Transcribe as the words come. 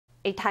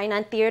A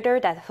Tainan theater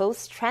that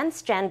hosts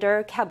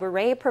transgender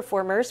cabaret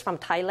performers from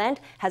Thailand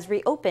has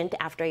reopened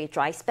after a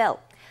dry spell.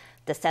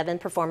 The 7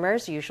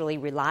 performers usually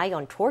rely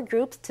on tour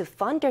groups to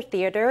fund their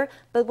theater,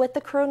 but with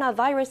the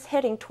coronavirus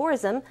hitting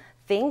tourism,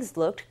 things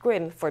looked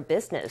grim for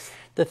business.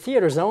 The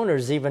theater's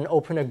owners even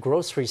opened a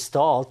grocery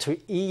stall to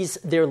ease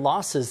their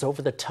losses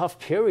over the tough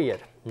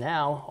period.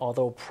 Now,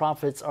 although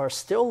profits are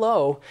still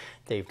low,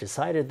 they've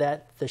decided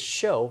that the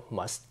show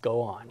must go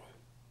on.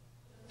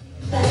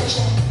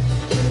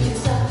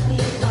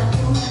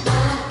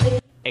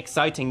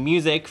 Exciting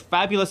music,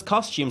 fabulous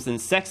costumes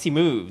and sexy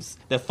moves.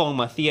 The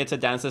Fengma Theater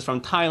dancers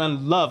from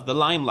Thailand love the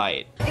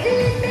limelight.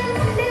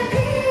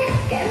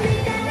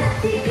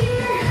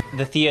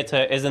 The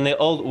theater is in the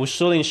old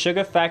Wushulin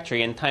sugar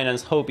factory in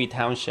Tainan's Hobi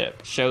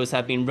Township. Shows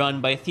have been run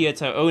by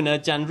theater owner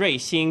Chan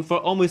Jiu-hsing for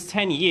almost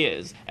 10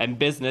 years, and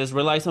business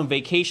relies on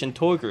vacation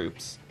tour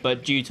groups.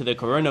 But due to the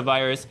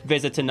coronavirus,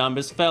 visitor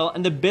numbers fell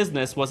and the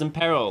business was in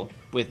peril.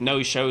 With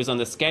no shows on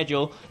the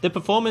schedule, the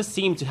performers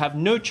seemed to have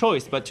no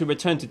choice but to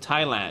return to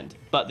Thailand.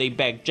 But they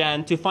begged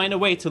Jan to find a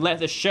way to let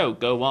the show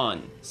go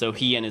on. So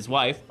he and his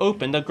wife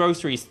opened a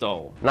grocery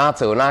stall.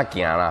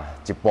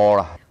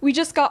 We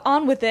just got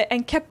on with it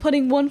and kept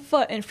putting one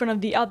foot in front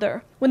of the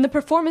other. When the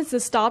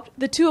performances stopped,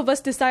 the 2 of us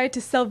decided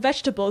to sell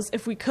vegetables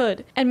if we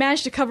could, and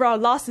managed to cover our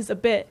losses a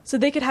bit, so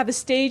they could have a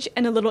stage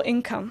and a little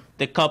income.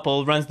 The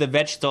couple runs the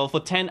veg stall for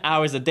 10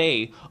 hours a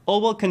day,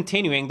 all while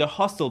continuing the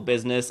hostel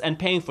business and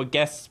paying for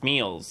guests'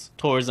 meals.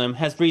 Tourism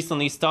has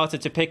recently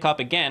started to pick up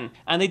again,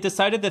 and they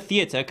decided the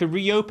theater could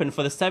reopen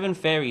for the 7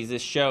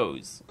 ferries'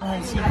 shows.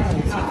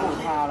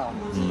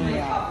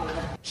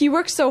 He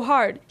works so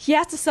hard. He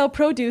has to sell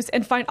produce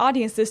and find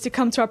audiences to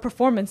come to our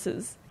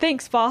performances.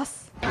 Thanks,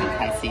 boss.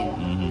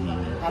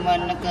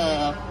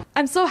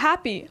 I'm so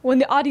happy. When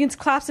the audience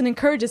claps and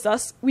encourages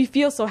us, we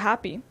feel so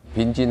happy.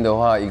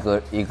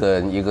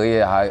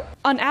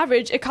 On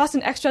average, it costs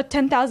an extra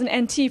 10,000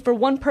 NT for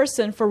one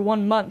person for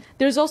 1 month.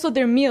 There's also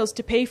their meals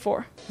to pay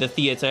for. The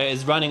theater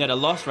is running at a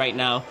loss right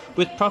now,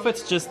 with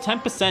profits just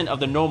 10% of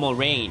the normal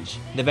range.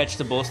 The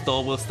vegetable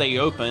stall will stay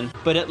open,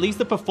 but at least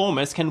the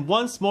performers can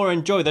once more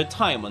enjoy their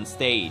time on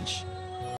stage.